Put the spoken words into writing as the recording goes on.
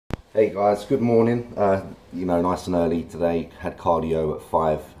Hey guys, good morning. Nice and early today. Had cardio at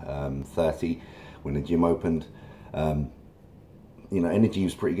 5:30 when the gym opened. Energy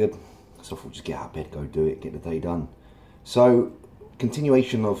was pretty good. So I thought just get out of bed, go do it, get the day done. So,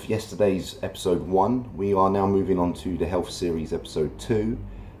 continuation of yesterday's episode 1, we are now moving on to the health series episode 2.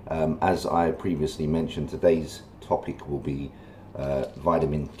 As I previously mentioned, today's topic will be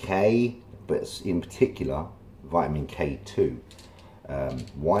vitamin K, but in particular vitamin K2.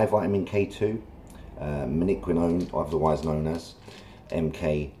 Why vitamin K2? Menaquinone, otherwise known as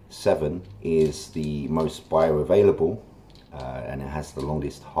MK7, is the most bioavailable and it has the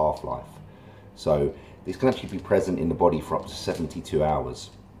longest half-life. So this can actually be present in the body for up to 72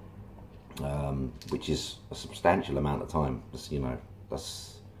 hours, which is a substantial amount of time.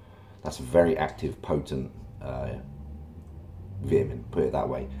 That's a very active, potent vitamin, put it that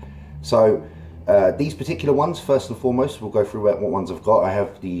way. So these particular ones, first and foremost, we'll go through what ones I've got. I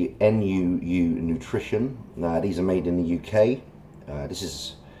have the NUU Nutrition. These are made in the UK. This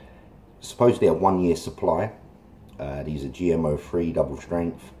is supposedly a 1-year supply. These are GMO-free, double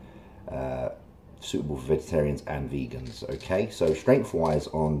strength, suitable for vegetarians and vegans. Okay, so strength-wise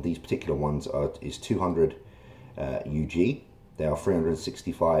on these particular ones is 200 UG. There are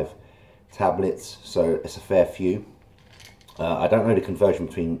 365 tablets, so it's a fair few. I don't know the conversion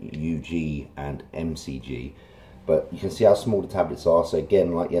between UG and MCG, but you can see how small the tablets are. So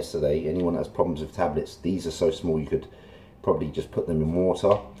again, like yesterday, anyone that has problems with tablets, these are so small you could probably just put them in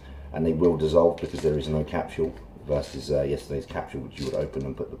water and they will dissolve because there is no capsule, versus yesterday's capsule, which you would open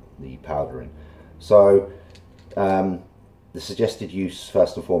and put the powder in. So the suggested use,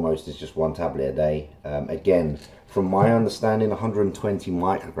 first and foremost, is just 1 tablet a day. Again, from my understanding, 120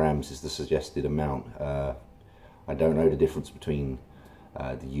 micrograms is the suggested amount. I don't know the difference between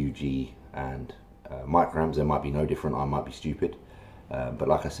the UG and micrograms. There might be no different. I might be stupid. But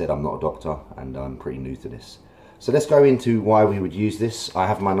like I said, I'm not a doctor and I'm pretty new to this. So let's go into why we would use this. I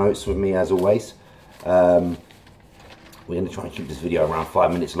have my notes with me as always. We're going to try and keep this video around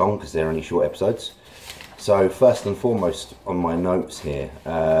 5 minutes long because they're only short episodes. So first and foremost on my notes here,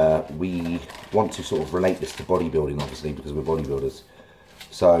 we want to sort of relate this to bodybuilding, obviously, because we're bodybuilders.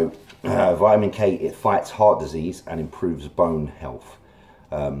 So vitamin K, it fights heart disease and improves bone health,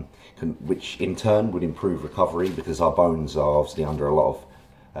 which in turn would improve recovery because our bones are obviously under a lot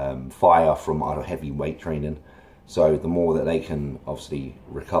of fire from our heavy weight training. So the more that they can obviously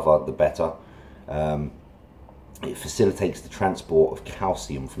recover, the better. It facilitates the transport of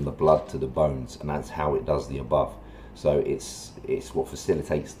calcium from the blood to the bones, and that's how it does the above. So it's what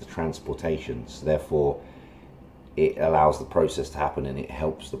facilitates the transportation. So therefore, it allows the process to happen and it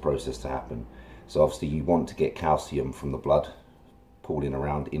helps the process to happen. So obviously you want to get calcium from the blood pooling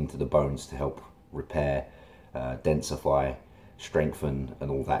around into the bones to help repair, densify, strengthen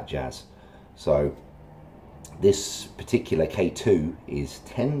and all that jazz. So this particular K2 is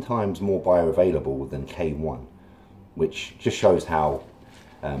 10 times more bioavailable than K1, which just shows how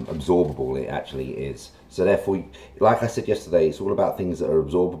absorbable it actually is. So therefore, like I said yesterday, it's all about things that are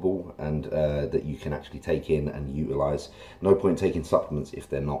absorbable and that you can actually take in and utilize. No point taking supplements if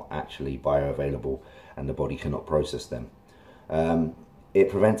they're not actually bioavailable and the body cannot process them. It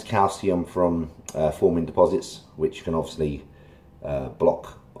prevents calcium from forming deposits, which can obviously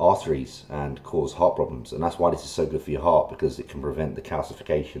block arteries and cause heart problems. And that's why this is so good for your heart, because it can prevent the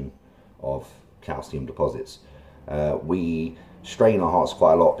calcification of calcium deposits. We strain our hearts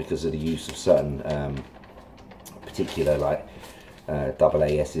quite a lot because of the use of certain particular like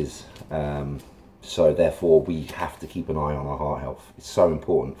AASs, so therefore we have to keep an eye on our heart health. It's so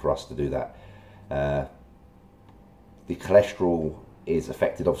important for us to do that. The cholesterol is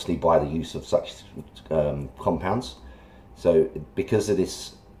affected obviously by the use of such compounds, so because of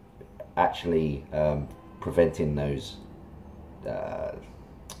this actually preventing those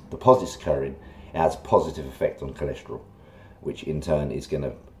deposits occurring, it has a positive effect on cholesterol, which in turn is going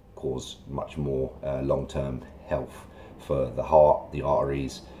to cause much more long-term health for the heart, the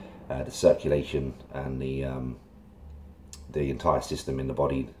arteries, the circulation and the entire system in the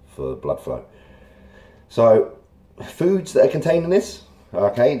body for blood flow. So foods that are contained in this,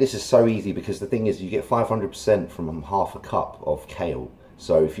 okay, this is so easy because the thing is you get 500% from half a cup of kale.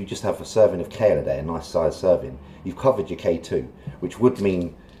 So if you just have a serving of kale a day, a nice size serving, you've covered your K2, which would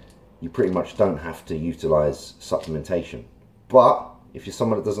mean you pretty much don't have to utilize supplementation. But if you're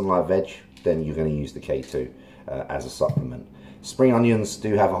someone that doesn't like veg, then you're going to use the K2 as a supplement. Spring onions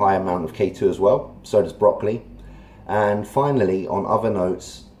do have a high amount of K2 as well, so does broccoli. And finally, on other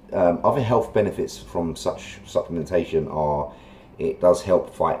notes, other health benefits from such supplementation are it does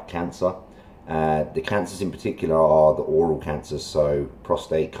help fight cancer, The cancers in particular are the oral cancers, so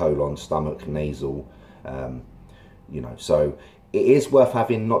prostate, colon, stomach, nasal, you know, so it is worth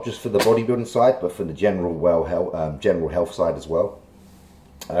having, not just for the bodybuilding side, but for the general general health side as well.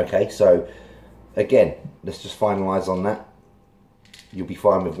 Okay, so again, let's just finalize on that. You'll be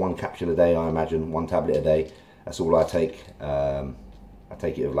fine with 1 capsule a day, I imagine, 1 tablet a day. That's all I take. I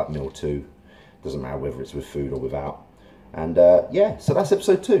take it with like meal 2. Doesn't matter whether it's with food or without. And yeah, so that's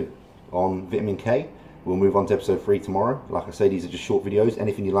episode 2 on vitamin K. We'll move on to episode 3 tomorrow. Like I say, these are just short videos.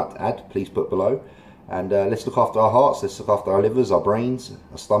 Anything you'd like to add, please put below. And let's look after our hearts, let's look after our livers, our brains,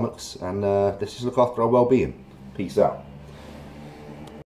 our stomachs, and let's just look after our well-being. Peace out.